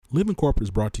Living Corporate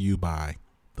is brought to you by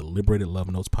the Liberated Love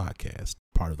Notes podcast,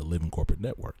 part of the Living Corporate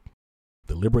Network.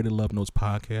 The Liberated Love Notes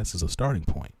podcast is a starting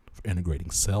point for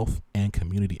integrating self and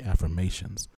community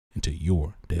affirmations into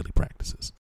your daily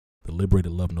practices. The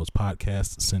Liberated Love Notes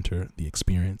podcast center the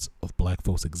experience of Black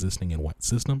folks existing in white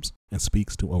systems and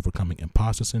speaks to overcoming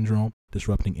imposter syndrome,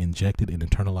 disrupting injected and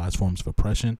internalized forms of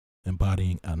oppression,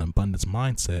 embodying an abundance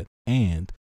mindset,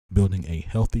 and building a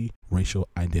healthy racial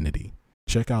identity.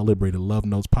 Check out Liberated Love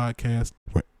Notes podcast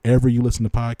wherever you listen to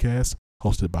podcasts,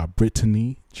 hosted by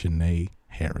Brittany Janae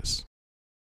Harris.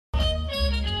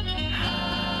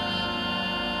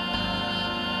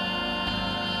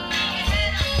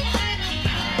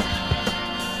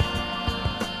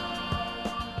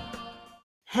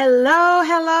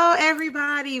 Hello,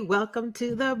 everybody. Welcome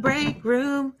to the break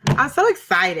room. I'm so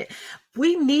excited.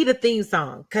 We need a theme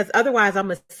song because otherwise I'm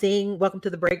going to sing Welcome to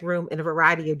the Break Room in a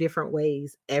variety of different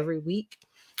ways every week,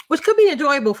 which could be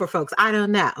enjoyable for folks. I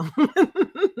don't know.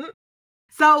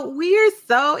 So we're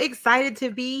so excited to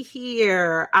be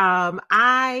here.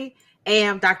 I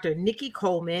am Dr. Nikki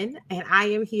Coleman, and I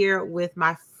am here with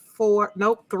my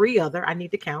three other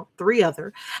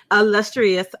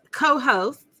illustrious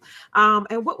co-hosts.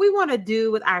 And what we want to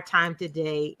do with our time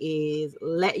today is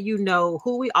let you know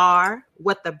who we are,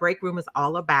 what the break room is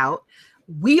all about.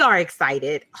 We are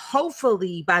excited.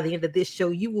 Hopefully, by the end of this show,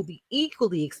 you will be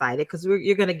equally excited because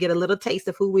you're going to get a little taste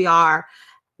of who we are,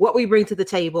 what we bring to the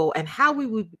table, and how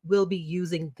we will be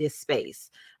using this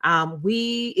space.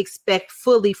 We expect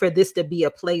fully for this to be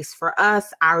a place for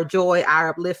us, our joy,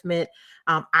 our upliftment,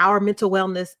 our mental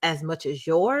wellness as much as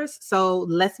yours. So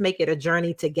let's make it a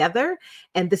journey together.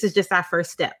 And this is just our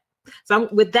first step. So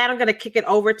with that, I'm going to kick it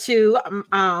over to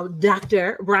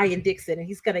Dr. Brian Dixon, and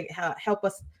he's going to help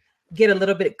us get a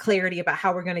little bit of clarity about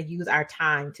how we're going to use our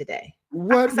time today.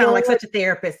 I sound like such a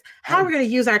therapist. How are we going to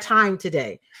use our time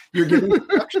today? You're giving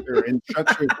structure, and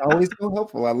structure is always so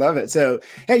helpful. I love it. So,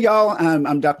 hey, y'all,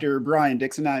 I'm Dr. Brian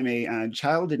Dixon. I'm a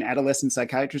child and adolescent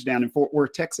psychiatrist down in Fort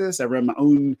Worth, Texas. I run my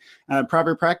own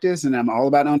private practice, and I'm all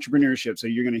about entrepreneurship. So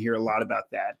you're going to hear a lot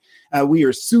about that. We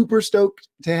are super stoked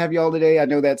to have y'all today. I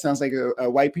know that sounds like a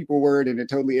white people word, and it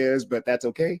totally is, but that's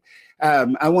okay.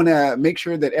 I want to make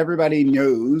sure that everybody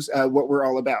knows what we're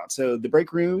all about. So the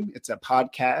Break Room, it's a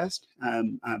podcast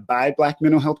by Black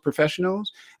mental health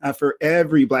professionals for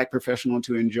every Black professional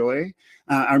to enjoy.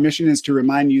 Our mission is to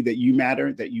remind you that you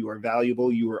matter, that you are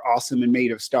valuable, you are awesome and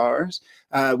made of stars.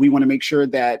 We want to make sure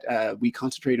that we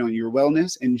concentrate on your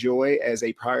wellness and joy as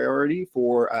a priority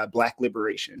for Black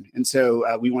liberation. And so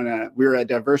we're a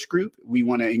diverse group. We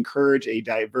want to encourage a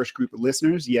diverse group of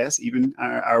listeners. Yes, even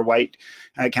our white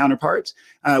counterparts.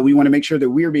 We want to make sure that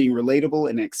we're being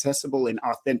relatable and accessible and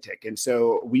authentic. And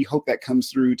so we hope that comes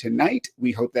through tonight.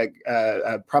 We hope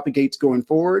that propagates going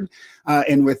forward.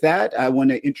 And with that, I want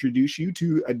to introduce you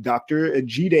to Dr.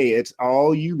 Jide. It's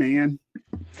all you, man.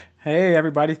 Hey,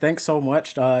 everybody. Thanks so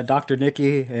much, Dr.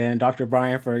 Nikki and Dr.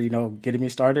 Brian, for, getting me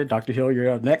started. Dr. Hill,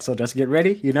 you're up next, so just get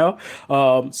ready,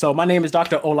 So my name is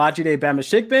Dr. Olajide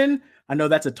Bamashikbin. I know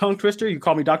that's a tongue twister. You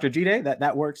call me Dr. Jide.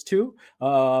 That works too.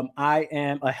 I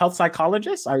am a health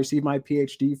psychologist. I received my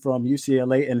PhD from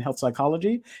UCLA in health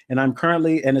psychology, and I'm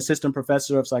currently an assistant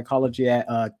professor of psychology at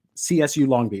CSU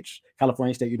Long Beach,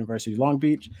 California State University, Long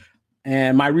Beach.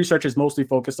 And my research is mostly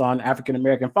focused on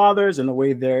African-American fathers and the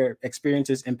way their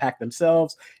experiences impact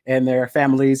themselves and their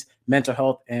families' mental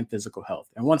health and physical health.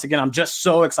 And once again, I'm just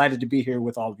so excited to be here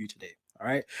with all of you today. All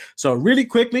right. So really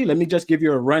quickly, let me just give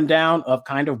you a rundown of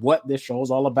kind of what this show is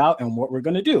all about and what we're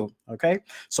going to do. OK,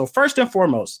 so first and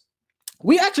foremost,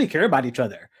 we actually care about each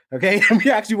other. OK, and we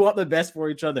actually want the best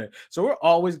for each other. So we're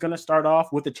always going to start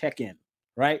off with a check-in.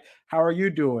 Right? How are you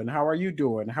doing? How are you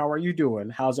doing? How are you doing?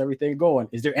 How's everything going?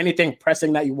 Is there anything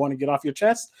pressing that you want to get off your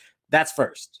chest? That's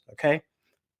first. Okay.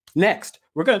 Next,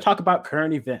 we're going to talk about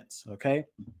current events. Okay.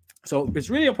 So it's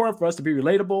really important for us to be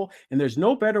relatable, and there's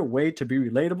no better way to be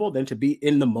relatable than to be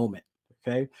in the moment.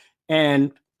 Okay.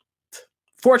 And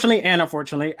fortunately and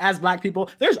unfortunately, as Black people,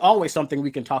 there's always something we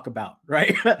can talk about,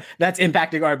 right? That's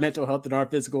impacting our mental health and our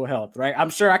physical health, right? I'm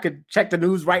sure I could check the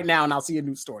news right now and I'll see a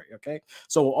news story, okay?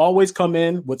 So we'll always come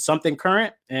in with something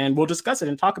current, and we'll discuss it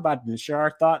and talk about it and share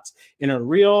our thoughts in a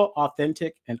real,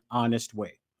 authentic, and honest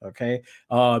way, okay?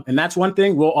 And that's one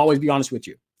thing, we'll always be honest with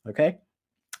you, okay?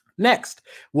 Next,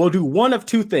 we'll do one of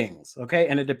two things, okay?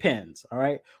 And it depends, all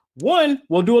right? One,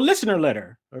 we'll do a listener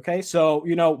letter. Okay. So,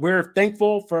 we're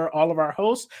thankful for all of our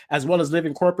hosts, as well as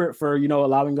Living Corporate for,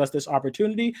 allowing us this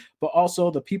opportunity, but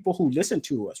also the people who listen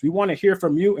to us. We want to hear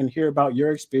from you and hear about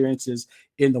your experiences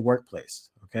in the workplace.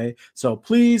 Okay. So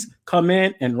please come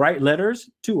in and write letters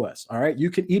to us. All right. You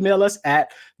can email us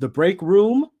at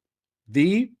thebreakroom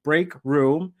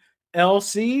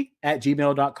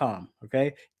thebreakroomlc@gmail.com.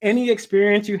 Okay. Any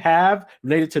experience you have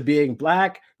related to being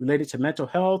Black, related to mental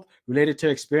health, related to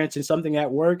experiencing something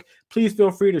at work, please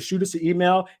feel free to shoot us an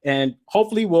email and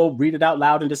hopefully we'll read it out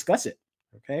loud and discuss it.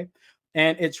 Okay.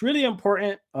 And it's really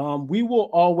important. We will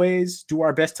always do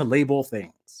our best to label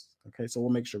things. Okay. So we'll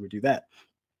make sure we do that.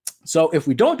 So if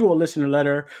we don't do a listener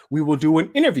letter, we will do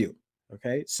an interview.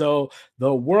 Okay. So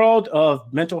the world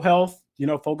of mental health,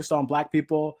 focused on Black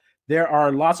people, there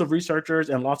are lots of researchers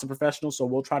and lots of professionals. So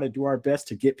we'll try to do our best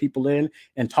to get people in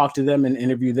and talk to them and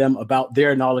interview them about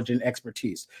their knowledge and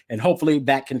expertise. And hopefully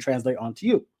that can translate onto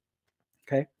you.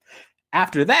 Okay.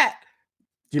 After that,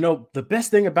 the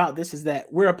best thing about this is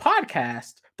that we're a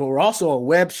podcast, but we're also a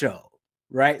web show,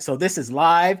 right? So this is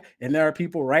live and there are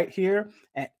people right here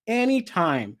at any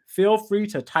time. Feel free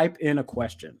to type in a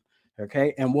question.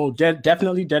 Okay. And we'll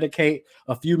definitely dedicate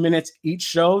a few minutes each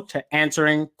show to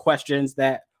answering questions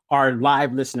that our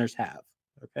live listeners have.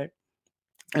 Okay.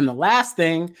 And the last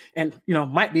thing, and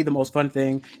might be the most fun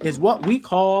thing, is what we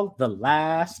call the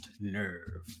last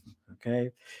nerve.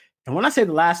 Okay. And when I say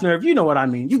the last nerve, you know what I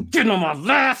mean. You get on my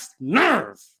last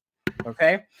nerve.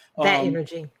 Okay. That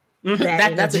energy.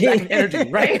 That's exactly energy,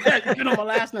 right? You know, my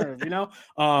last nerve,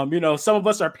 some of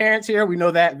us are parents here. We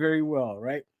know that very well,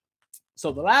 right?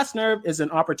 So the last nerve is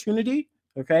an opportunity,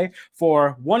 okay,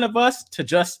 for one of us to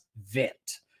just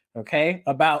vent, okay,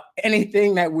 about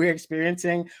anything that we're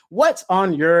experiencing. What's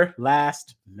on your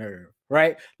last nerve,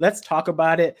 right? Let's talk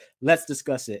about it. Let's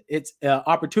discuss it. It's an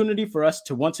opportunity for us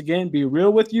to once again be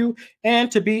real with you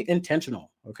and to be intentional.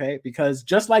 Okay, because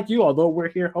just like you, although we're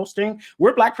here hosting,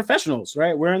 we're Black professionals,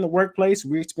 right? We're in the workplace.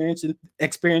 We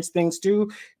experience things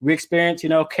too. We experience,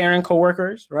 caring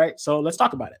coworkers, right? So let's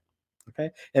talk about it.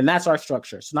 Okay, and that's our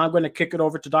structure. So now I'm going to kick it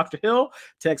over to Dr. Hill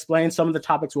to explain some of the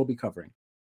topics we'll be covering.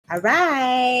 All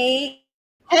right.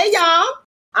 Hey, y'all.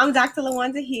 I'm Dr.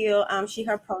 LaWanda Hill. She,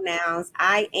 her pronouns.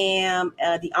 I am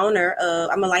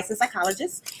I'm a licensed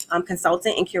psychologist,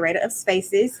 consultant and curator of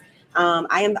spaces.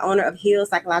 I am the owner of Hill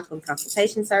Psychological and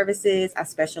Consultation Services. I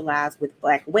specialize with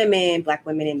Black women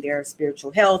in their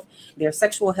spiritual health, their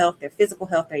sexual health, their physical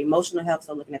health, their emotional health.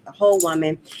 So looking at the whole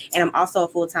woman. And I'm also a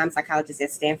full-time psychologist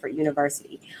at Stanford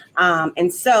University.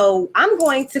 And so I'm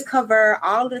going to cover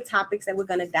all the topics that we're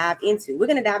going to dive into. We're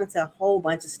going to dive into a whole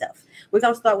bunch of stuff. We're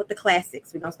going to start with the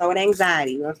classics. We're going to start with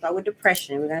anxiety. We're going to start with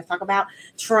depression. We're going to talk about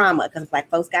trauma because Black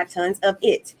folks got tons of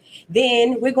it.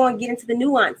 Then we're going to get into the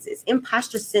nuances,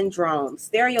 imposter syndrome,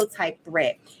 stereotype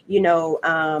threat,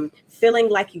 feeling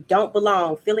like you don't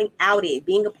belong, feeling outed,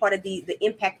 being a part of the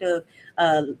impact of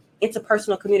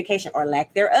interpersonal communication or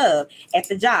lack thereof at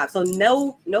the job. So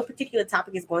no particular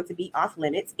topic is going to be off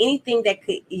limits. Anything that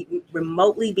could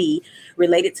remotely be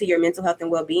related to your mental health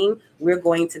and well-being, we're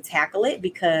going to tackle it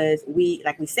because we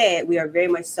are very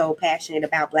much so passionate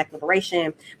about Black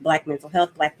liberation, Black mental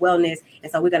health, Black wellness.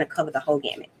 And so we're going to cover the whole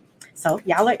gamut. So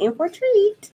y'all are in for a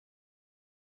treat.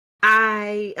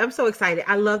 I'm so excited.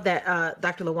 I love that,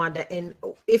 Dr. LaWanda. And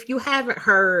if you haven't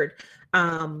heard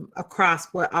across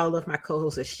what all of my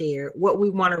co-hosts have shared, what we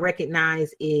want to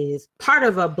recognize is part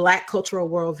of a Black cultural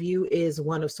worldview is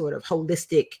one of sort of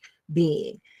holistic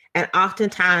being. And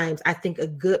oftentimes, I think a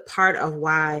good part of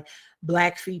why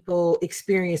Black people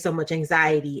experience so much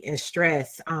anxiety and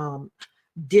stress,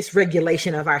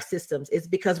 dysregulation of our systems is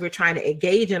because we're trying to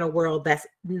engage in a world that's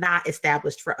not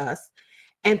established for us.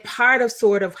 And part of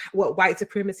sort of what white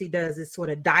supremacy does is sort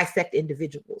of dissect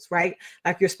individuals, right?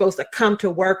 Like you're supposed to come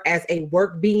to work as a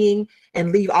work being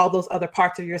and leave all those other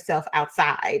parts of yourself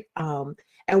outside.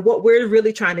 And what we're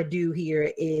really trying to do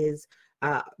here is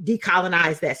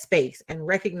decolonize that space and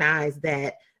recognize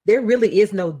that there really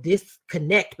is no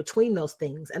disconnect between those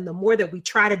things. And the more that we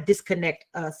try to disconnect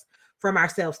us from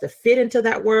ourselves to fit into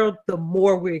that world, the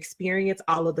more we experience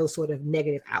all of those sort of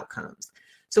negative outcomes.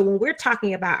 So when we're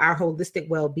talking about our holistic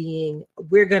well-being,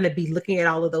 we're going to be looking at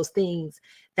all of those things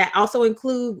that also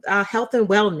include health and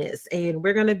wellness. And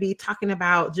we're going to be talking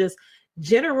about just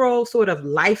general sort of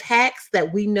life hacks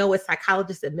that we know as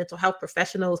psychologists and mental health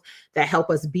professionals that help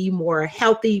us be more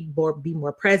healthy, be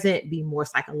more present, be more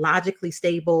psychologically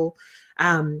stable.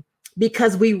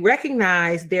 Because we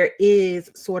recognize there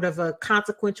is sort of a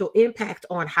consequential impact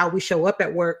on how we show up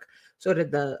at work, sort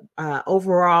of the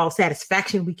overall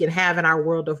satisfaction we can have in our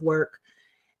world of work.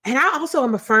 And I also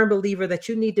am a firm believer that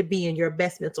you need to be in your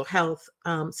best mental health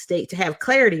state to have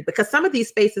clarity, because some of these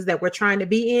spaces that we're trying to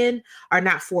be in are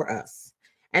not for us.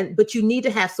 But you need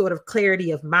to have sort of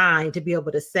clarity of mind to be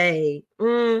able to say,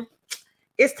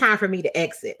 it's time for me to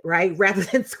exit, right? Rather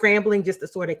than scrambling just to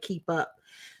sort of keep up.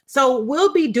 So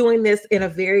we'll be doing this in a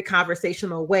very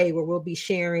conversational way where we'll be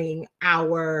sharing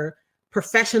our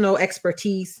professional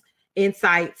expertise,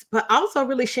 insights, but also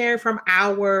really sharing from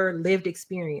our lived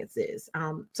experiences.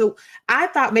 So I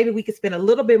thought maybe we could spend a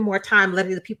little bit more time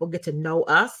letting the people get to know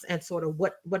us and sort of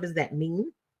what does that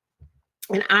mean?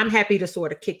 And I'm happy to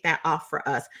sort of kick that off for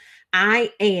us.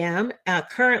 I am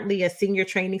currently a senior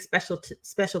training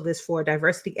specialist for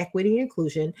diversity, equity, and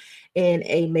inclusion in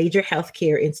a major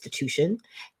healthcare institution.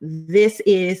 This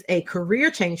is a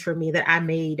career change for me that I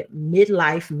made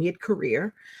midlife,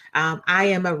 mid-career. I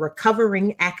am a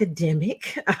recovering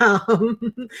academic.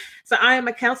 So I am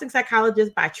a counseling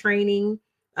psychologist by training.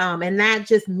 And that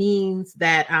just means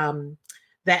that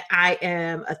that I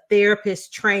am a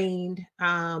therapist trained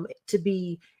to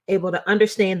be able to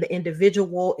understand the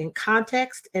individual in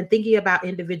context and thinking about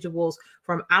individuals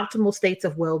from optimal states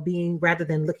of well-being rather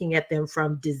than looking at them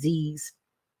from disease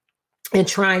and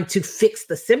trying to fix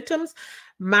the symptoms.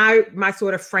 My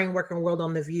sort of framework and world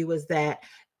on the view is that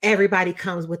everybody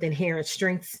comes with inherent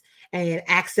strengths and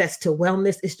access to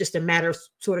wellness. It's just a matter of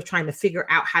sort of trying to figure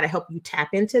out how to help you tap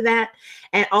into that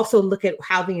and also look at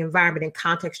how the environment and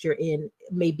context you're in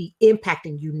may be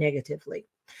impacting you negatively.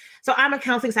 So I'm a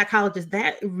counseling psychologist.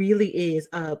 That really is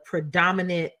a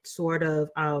predominant sort of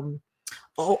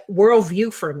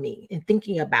worldview for me in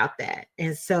thinking about that.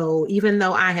 And so even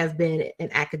though I have been an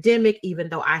academic, even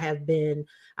though I have been,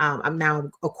 I'm now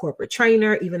a corporate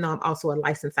trainer, even though I'm also a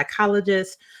licensed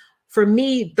psychologist, for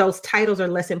me, those titles are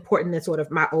less important than sort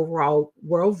of my overall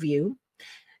worldview.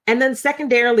 And then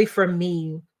secondarily for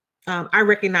me, I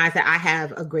recognize that I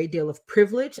have a great deal of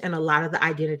privilege and a lot of the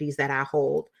identities that I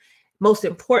hold. Most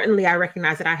importantly, I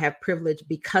recognize that I have privilege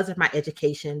because of my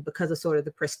education, because of sort of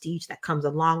the prestige that comes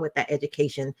along with that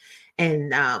education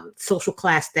and social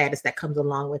class status that comes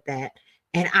along with that.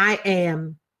 And I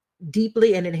am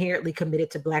deeply and inherently committed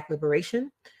to Black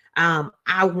liberation.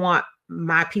 I want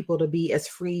my people to be as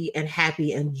free and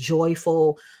happy and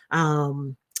joyful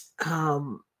and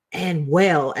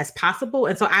well as possible.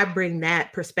 And so I bring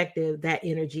that perspective, that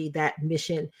energy, that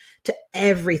mission to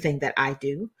everything that I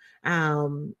do.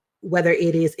 Whether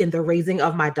it is in the raising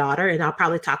of my daughter, and I'll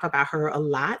probably talk about her a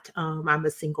lot. I'm a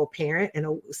single parent and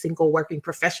a single working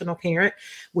professional parent,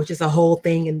 which is a whole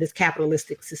thing in this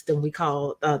capitalistic system we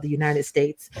call the United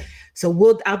States. So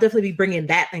I'll definitely be bringing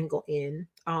that angle in.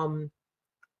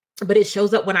 But it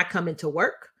shows up when I come into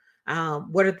work.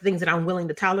 What are the things that I'm willing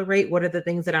to tolerate? What are the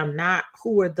things that I'm not?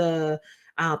 Who are the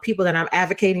people that I'm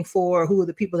advocating for? Who are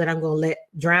the people that I'm going to let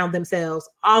drown themselves?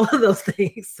 All of those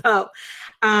things. So,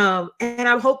 and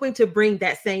I'm hoping to bring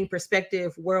that same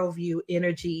perspective, worldview,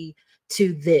 energy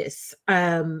to this.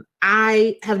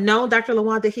 I have known Dr.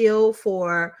 LaWanda Hill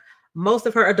for most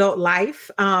of her adult life.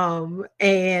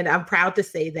 And I'm proud to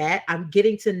say that. I'm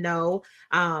getting to know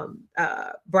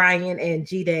Brian and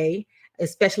Jide,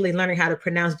 especially learning how to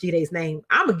pronounce Jide's name.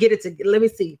 I'm going to get it to, let me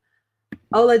see.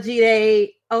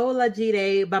 Olajide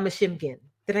Bamashimgin.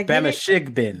 Did I get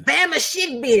Bamashigben.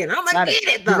 Bamashigben. I'm going to get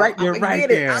it though. You're right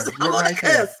there.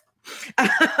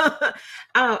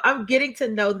 I'm getting to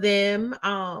know them.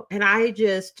 And I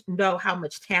just know how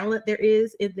much talent there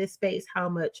is in this space, how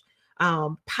much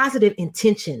positive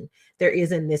intention there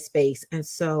is in this space. And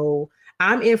so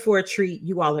I'm in for a treat.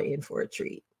 You all are in for a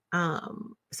treat.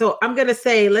 So I'm going to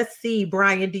say, let's see,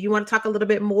 Brian, do you want to talk a little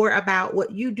bit more about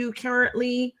what you do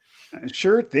currently?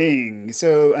 Sure thing.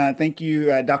 So thank you,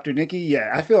 Dr. Nikki.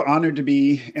 Yeah, I feel honored to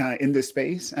be in this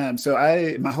space. So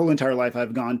my whole entire life,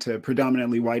 I've gone to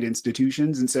predominantly white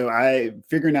institutions. And so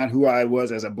figuring out who I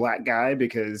was as a Black guy,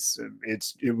 because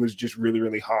it was just really,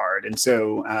 really hard. And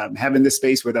so having this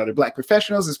space with other Black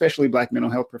professionals, especially Black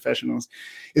mental health professionals,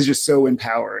 is just so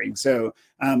empowering. So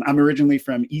I'm originally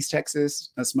from East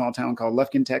Texas, a small town called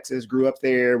Lufkin, Texas. Grew up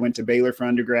there, went to Baylor for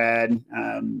undergrad,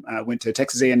 went to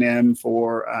Texas A&M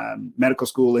for medical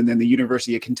school, and then the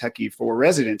University of Kentucky for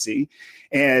residency.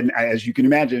 And as you can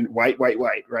imagine, white,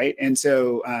 right? And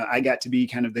so I got to be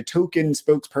kind of the token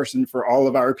spokesperson for all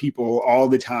of our people all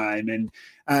the time. And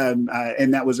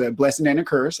that was a blessing and a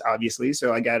curse, obviously.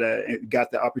 So I got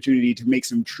the opportunity to make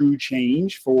some true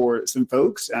change for some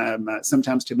folks,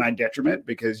 sometimes to my detriment,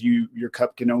 because your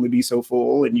cup can only be so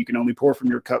full and you can only pour from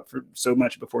your cup for so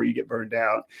much before you get burned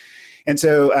out. And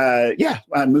so,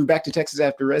 I moved back to Texas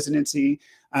after residency.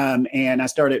 And I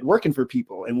started working for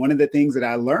people. And one of the things that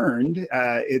I learned,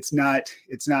 it's not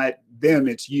them,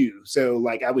 it's you. So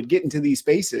like I would get into these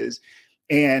spaces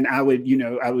And I would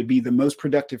be the most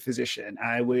productive physician.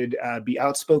 I would be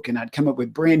outspoken. I'd come up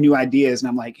with brand new ideas, and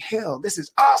I'm like, hell, this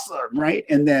is awesome, right?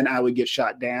 And then I would get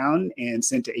shot down and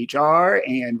sent to HR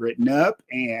and written up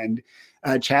and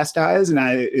chastised. And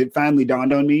it finally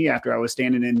dawned on me after I was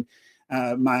standing in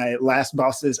my last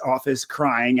boss's office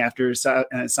crying after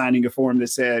signing a form that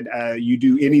said, you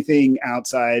do anything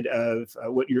outside of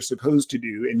what you're supposed to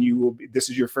do, and this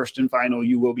is your first and final,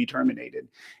 you will be terminated.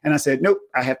 And I said, nope,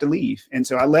 I have to leave. And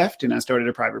so I left and I started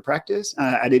a private practice.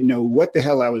 I didn't know what the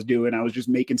hell I was doing. I was just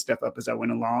making stuff up as I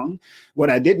went along. What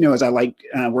I did know is I liked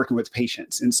working with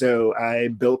patients. And so I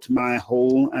built my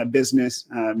whole business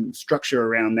structure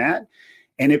around that.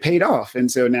 And it paid off. And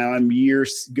so now I'm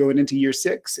going into year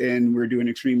 6, and we're doing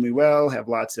extremely well, have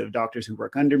lots of doctors who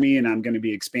work under me, and I'm going to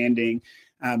be expanding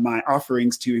my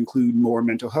offerings to include more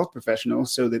mental health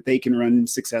professionals so that they can run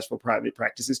successful private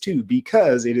practices too,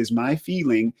 because it is my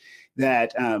feeling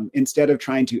that instead of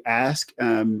trying to ask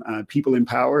people in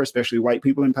power, especially white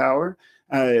people in power,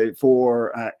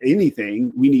 for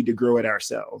anything, we need to grow it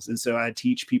ourselves. And so I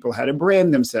teach people how to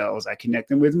brand themselves. I connect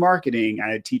them with marketing.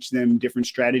 I teach them different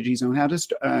strategies on how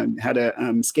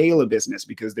to scale a business,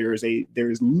 because there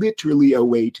is literally a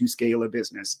way to scale a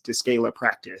business, to scale a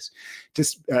practice, to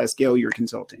scale your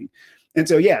consulting. And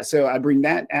so, so I bring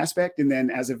that aspect. And then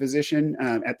as a physician,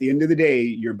 at the end of the day,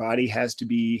 your body has to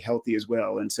be healthy as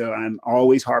well. And so I'm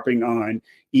always harping on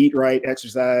eat right,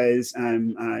 exercise,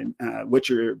 what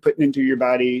you're putting into your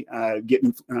body,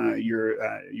 getting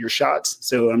your shots.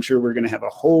 So I'm sure we're going to have a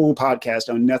whole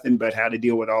podcast on nothing but how to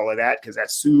deal with all of that, because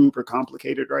that's super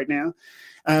complicated right now.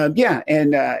 And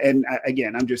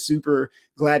again, I'm just super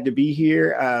glad to be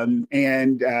here.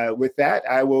 And with that,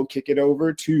 I will kick it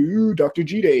over to Dr.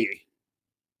 G-Day.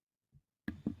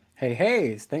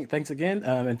 Hey, thanks again.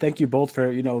 And thank you both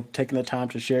for, taking the time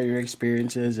to share your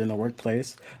experiences in the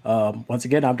workplace. Once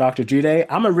again, I'm Dr. G-Day.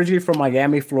 I'm originally from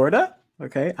Miami, Florida.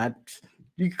 Okay.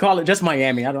 You can call it just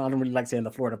Miami. I don't really like saying the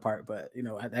Florida part, but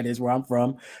that is where I'm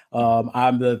from.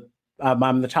 I'm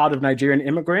the child of Nigerian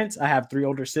immigrants. I have 3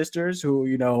 older sisters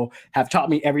who, have taught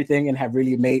me everything and have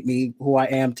really made me who I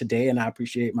am today. And I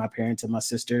appreciate my parents and my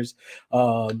sisters.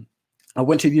 I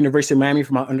went to the University of Miami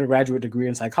for my undergraduate degree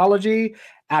in psychology.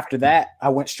 After that, I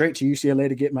went straight to UCLA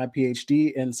to get my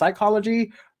PhD in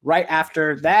psychology. Right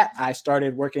after that, I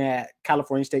started working at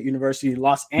California State University,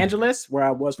 Los Angeles, where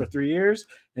I was for 3 years.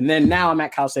 And then now I'm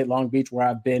at Cal State Long Beach, where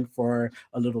I've been for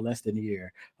a little less than a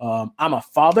year. I'm a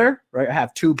father, right? I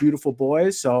have 2 beautiful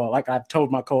boys. So like I've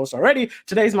told my co-host already,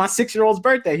 today's my 6-year-old's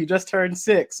birthday. He just turned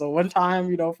 6. So one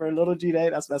time, for a little G-Day,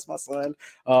 that's my son.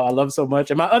 I love him so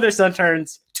much. And my other son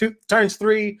turns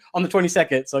 3 on the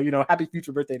 22nd. So, happy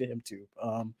future birthday to him too.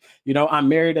 I'm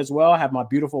married as well. I have my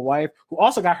beautiful wife who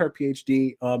also got her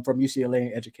PhD from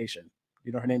UCLA in education.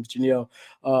 Her name's Janelle.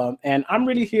 And I'm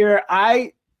really here.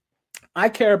 I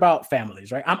care about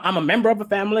families, right? I'm a member of a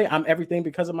family. I'm everything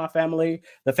because of my family,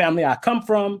 the family I come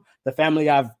from, the family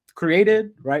I've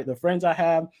created, right? The friends I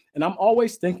have. And I'm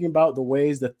always thinking about the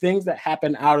ways the things that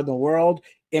happen out in the world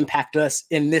impact us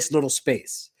in this little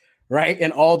space, right?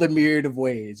 In all the myriad of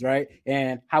ways, right?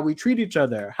 And how we treat each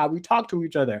other, how we talk to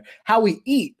each other, how we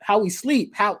eat, how we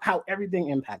sleep, how everything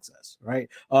impacts us, right?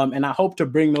 And I hope to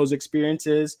bring those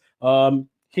experiences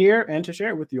here and to share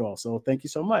it with you all. So thank you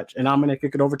so much. And I'm going to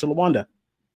kick it over to LaWanda.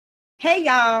 Hey,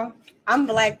 y'all. I'm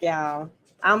Black, y'all.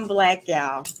 I'm Black,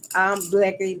 y'all. I'm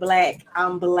blackly Black.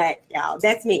 I'm Black, y'all.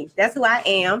 That's me. That's who I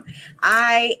am.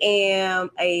 I am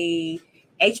a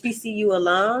HBCU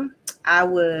alum. I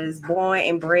was born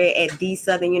and bred at the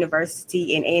Southern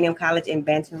University and A&M College in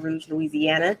Baton Rouge,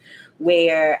 Louisiana,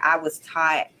 where I was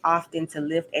taught often to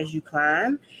lift as you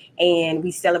climb. And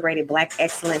we celebrated Black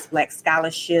excellence, Black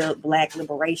scholarship, Black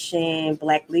liberation,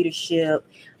 Black leadership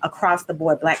across the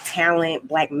board, Black talent,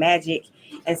 Black magic.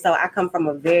 And so I come from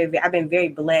I've been very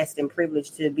blessed and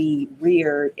privileged to be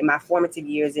reared in my formative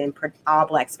years in all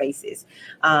Black spaces.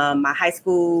 My high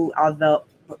school, although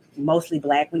mostly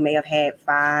Black, we may have had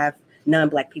 5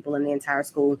 non-Black people in the entire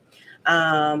school.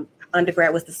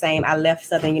 Undergrad was the same. I left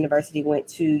Southern University, went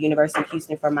to University of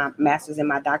Houston for my master's and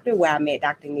my doctorate, where I met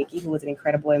Dr. Nikki, who was an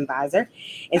incredible advisor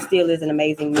and still is an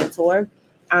amazing mentor.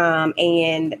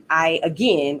 And I,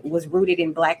 again, was rooted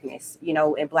in Blackness,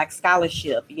 in Black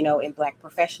scholarship, in Black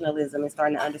professionalism, and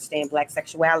starting to understand Black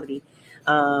sexuality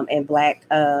and Black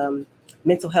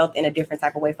mental health in a different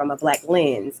type of way from a Black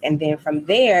lens. And then from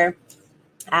there,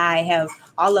 I have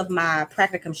all of my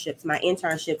practicumships, my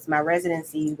internships, my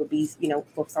residencies would be,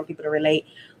 for some people to relate,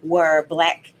 were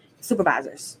Black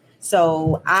supervisors.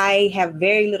 So I have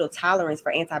very little tolerance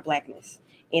for anti-Blackness.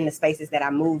 in the spaces that I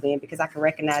move in, because I can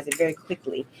recognize it very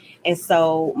quickly. And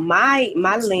so my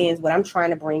lens, what I'm trying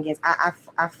to bring is, I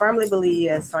firmly believe,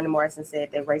 as Toni Morrison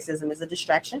said, that racism is a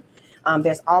distraction.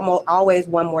 There's almost always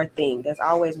one more thing. There's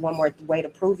always one more way to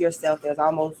prove yourself. There's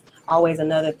almost always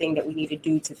another thing that we need to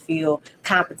do to feel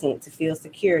competent, to feel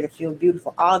secure, to feel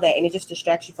beautiful, all that. And it just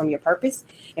distracts you from your purpose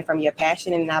and from your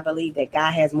passion. And I believe that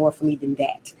God has more for me than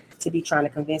that, to be trying to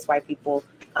convince white people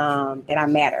that I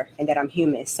matter and that I'm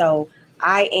human. So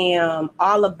I am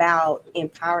all about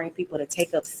empowering people to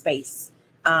take up space.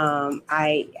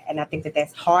 I think that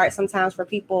that's hard sometimes for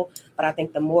people, but I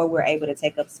think the more we're able to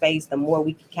take up space, the more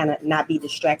we can kind of not be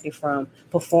distracted from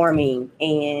performing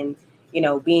and,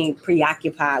 being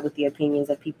preoccupied with the opinions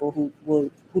of people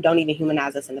who don't even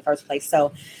humanize us in the first place.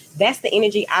 So that's the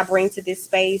energy I bring to this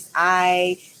space.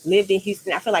 I lived in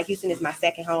Houston. I feel like Houston is my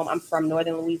second home. I'm from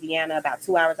Northern Louisiana, about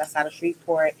 2 hours outside of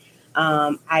Shreveport.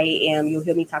 You'll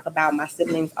hear me talk about my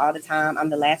siblings all the time. I'm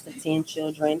the last of 10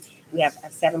 children. We have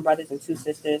 7 brothers and 2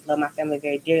 sisters. Love my family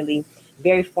very dearly.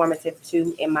 Very formative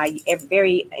too,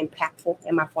 very impactful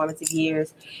in my formative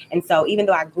years. And so even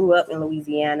though I grew up in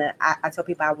Louisiana, I tell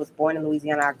people I was born in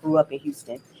Louisiana, I grew up in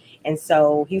Houston. And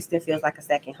so Houston feels like a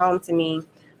second home to me.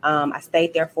 I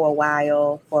stayed there for a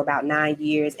while, for about 9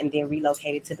 years, and then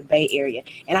relocated to the Bay Area.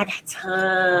 And I got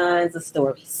tons of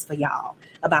stories for y'all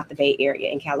about the Bay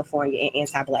Area in California and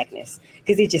anti-Blackness,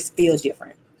 because it just feels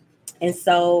different. And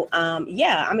so,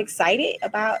 I'm excited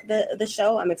about the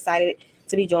show. I'm excited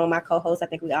to be joined my co-host. I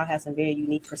think we all have some very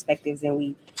unique perspectives,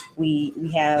 and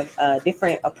we have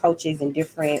different approaches and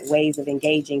different ways of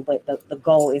engaging, but the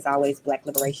goal is always Black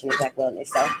liberation and Black wellness.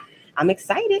 So I'm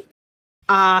excited.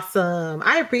 Awesome.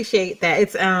 I appreciate that.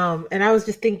 It's and I was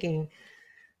just thinking,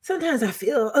 sometimes I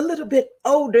feel a little bit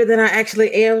older than I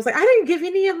actually am. It's like, I didn't give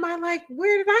any of my,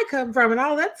 where did I come from and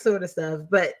all that sort of stuff.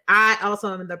 But I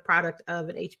also am the product of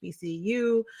an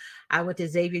HBCU. I went to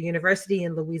Xavier University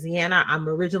in Louisiana. I'm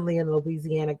originally a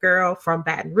Louisiana girl from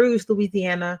Baton Rouge,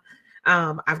 Louisiana.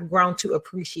 I've grown to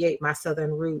appreciate my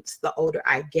Southern roots the older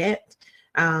I get,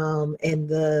 and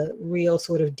the real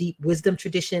sort of deep wisdom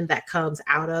tradition that comes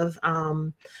out of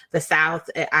the South.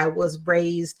 I was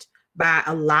raised by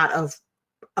a lot of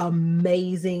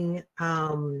amazing,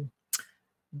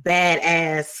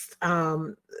 badass,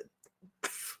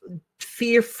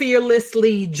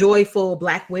 fearlessly joyful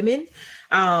Black women.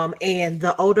 And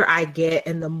the older I get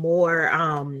and the more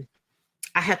I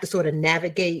have to sort of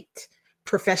navigate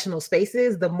professional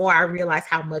spaces, the more I realize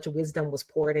how much wisdom was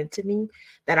poured into me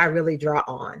that I really draw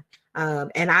on.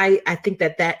 And I think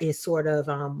that is sort of,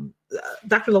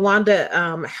 Dr. LaWanda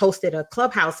hosted a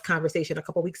Clubhouse conversation a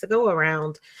couple weeks ago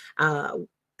around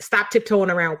stop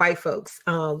tiptoeing around white folks,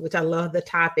 which I love the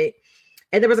topic.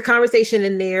 And there was a conversation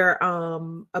in there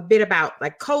a bit about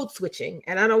code switching.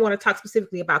 And I don't want to talk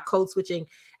specifically about code switching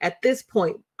at this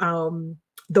point,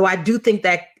 though I do think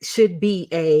that should be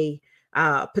a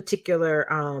particular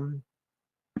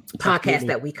podcast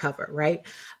that we cover, right?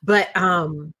 But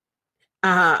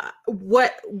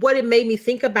what it made me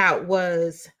think about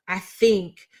was, I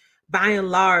think by and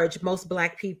large, most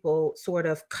Black people sort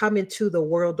of come into the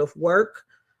world of work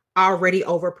already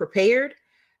over prepared,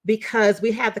 because we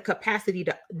have the capacity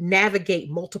to navigate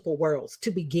multiple worlds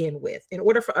to begin with. In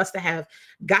order for us to have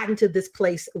gotten to this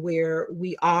place where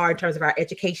we are in terms of our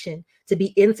education, to be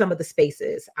in some of the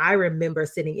spaces, I remember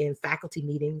sitting in faculty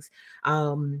meetings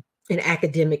in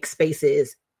academic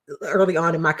spaces early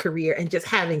on in my career and just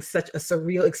having such a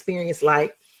surreal experience.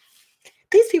 Like,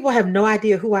 these people have no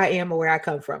idea who I am or where I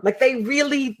come from. They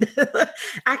really,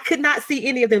 I could not see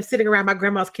any of them sitting around my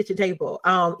grandma's kitchen table,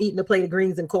 eating a plate of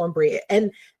greens and cornbread. And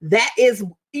that is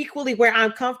equally where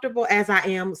I'm comfortable as I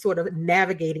am sort of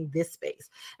navigating this space.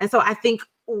 And so I think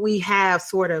we have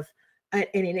sort of an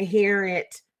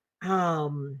inherent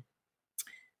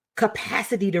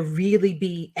capacity to really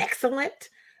be excellent,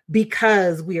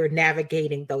 because we are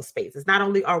navigating those spaces. Not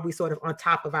only are we sort of on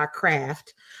top of our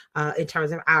craft in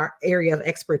terms of our area of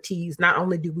expertise, not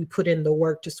only do we put in the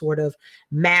work to sort of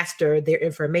master their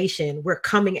information, we're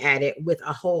coming at it with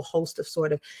a whole host of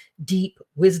sort of deep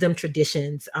wisdom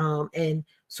traditions and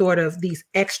sort of these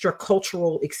extra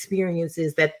cultural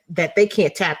experiences that they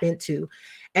can't tap into.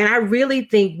 And I really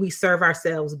think we serve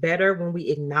ourselves better when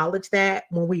we acknowledge that,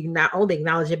 when we not only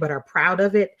acknowledge it, but are proud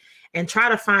of it, and try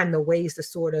to find the ways to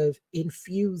sort of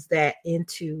infuse that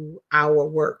into our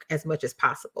work as much as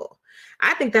possible.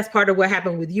 I think that's part of what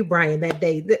happened with you, Brian, that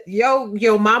day.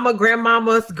 Your mama,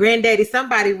 grandmama, granddaddy,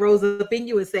 somebody rose up in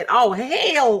you and said, oh,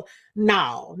 hell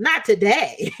no, not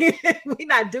today. We're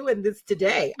not doing this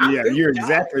today. Yeah, you're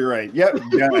exactly right. Yep,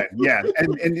 done. Yeah,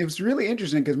 and it was really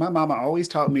interesting because my mama always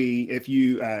taught me if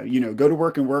you go to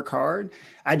work and work hard.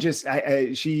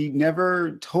 She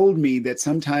never told me that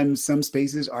sometimes some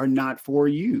spaces are not for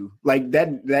you. Like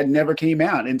that never came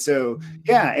out. And so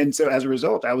and so as a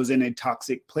result, I was in a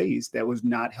toxic place that was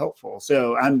not helpful.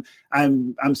 So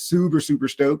I'm super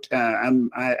stoked.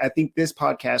 I think this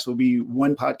podcast will be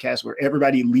one podcast where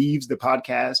everybody leaves the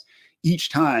podcast each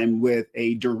time with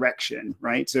a direction,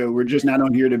 right? So we're just not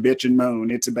on here to bitch and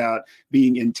moan. It's about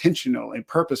being intentional and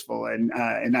purposeful. And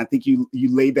I think you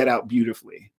laid that out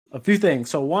beautifully. A few things.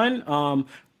 So one,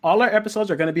 all our episodes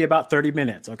are going to be about 30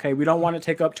 minutes. Okay. We don't want to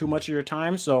take up too much of your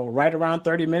time. So right around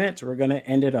 30 minutes, we're going to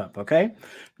end it up. Okay.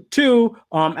 Two,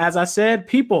 as I said,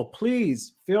 people,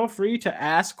 please feel free to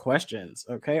ask questions.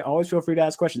 Okay. Always feel free to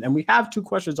ask questions. And we have 2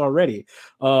 questions already.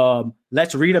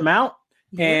 Let's read them out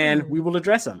and we will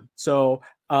address them. So,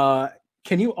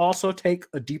 can you also take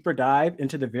a deeper dive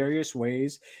into the various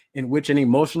ways in which an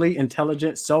emotionally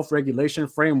intelligent self-regulation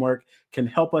framework can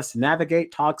help us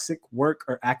navigate toxic work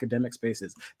or academic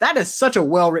spaces? That is such a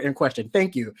well-written question.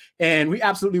 Thank you. And we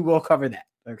absolutely will cover that.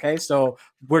 Okay, so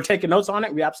we're taking notes on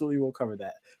it. We absolutely will cover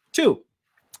that. 2,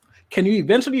 can you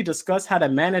eventually discuss how to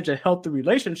manage a healthy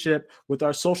relationship with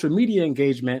our social media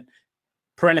engagement,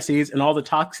 parentheses, and all the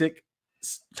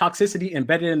toxicity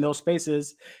embedded in those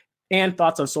spaces, and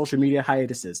thoughts on social media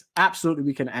hiatuses? Absolutely,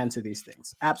 we can answer these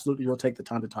things. Absolutely, we'll take the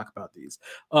time to talk about these.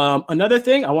 Another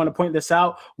thing, I want to point this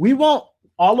out.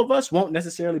 All of us won't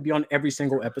necessarily be on every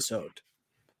single episode.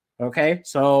 Okay,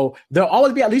 so there'll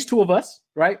always be at least 2 of us,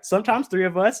 right? Sometimes 3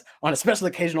 of us. On a special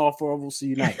occasion, all 4 of us will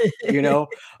unite,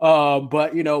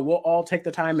 But, we'll all take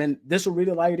the time, and this will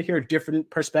really allow you to hear different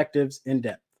perspectives in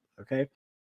depth, okay?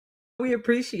 We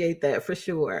appreciate that for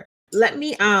sure. Let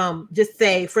me just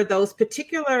say, for those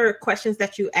particular questions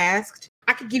that you asked,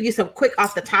 I could give you some quick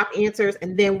off the top answers.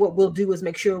 And then what we'll do is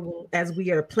make sure as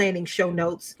we are planning show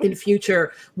notes in the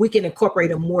future, we can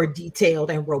incorporate a more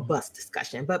detailed and robust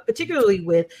discussion. But particularly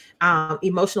with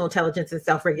emotional intelligence and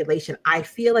self-regulation, I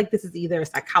feel like this is either a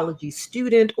psychology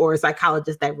student or a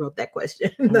psychologist that wrote that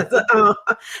question.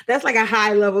 That's like a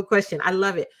high level question. I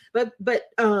love it. But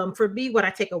for me, what I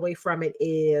take away from it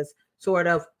is sort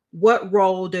of, what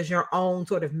role does your own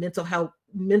sort of mental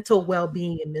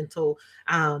well-being and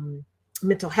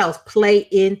mental health play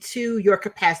into your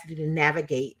capacity to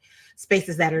navigate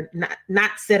spaces that are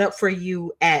not set up for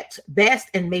you at best,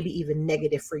 and maybe even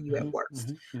negative for you at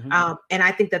worst? And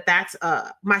I think that's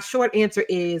my short answer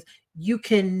is, you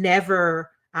can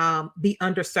never be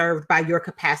underserved by your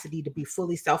capacity to be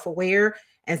fully self-aware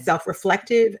and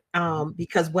self-reflective,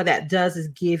 because what that does is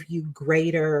give you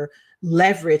greater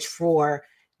leverage for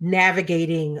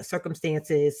navigating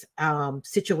circumstances,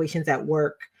 situations at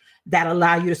work that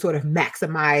allow you to sort of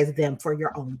maximize them for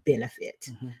your own benefit.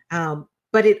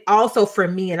 But it also, for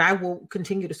me, and I will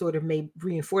continue to sort of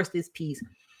reinforce this piece,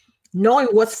 knowing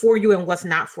what's for you and what's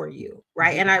not for you,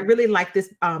 right? And I really like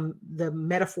this, the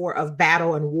metaphor of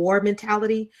battle and war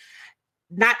mentality.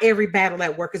 Not every battle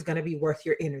at work is going to be worth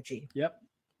your energy. Yep.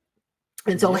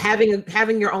 And so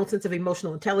having your own sense of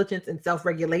emotional intelligence and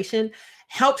self-regulation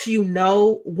helps you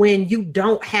know when you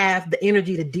don't have the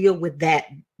energy to deal with that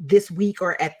this week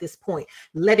or at this point.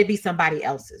 Let it be somebody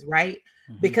else's, right?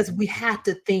 Because we have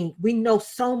to think, we know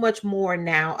so much more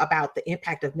now about the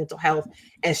impact of mental health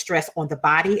and stress on the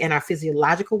body and our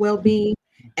physiological well-being.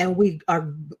 And we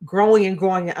are growing and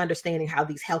understanding how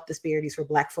these health disparities for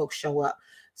Black folks show up.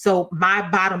 So my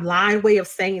bottom line way of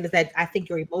saying is that I think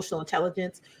your emotional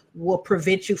intelligence will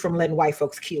prevent you from letting white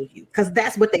folks kill you, because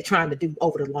that's what they're trying to do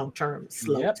over the long term,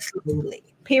 slowly.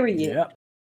 Period. Yep.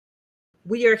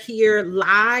 We are here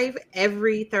live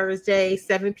every Thursday,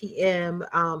 7 p.m.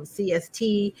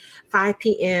 CST, 5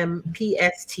 p.m.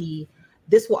 PST.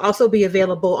 This will also be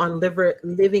available on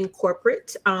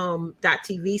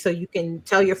livingcorporate.tv. So you can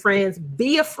tell your friends,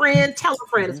 be a friend, tell a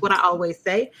friend, is what I always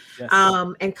say,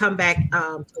 and come back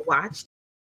to watch.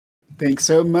 Thanks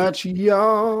so much,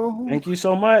 y'all. Thank you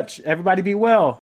so much. Everybody be well.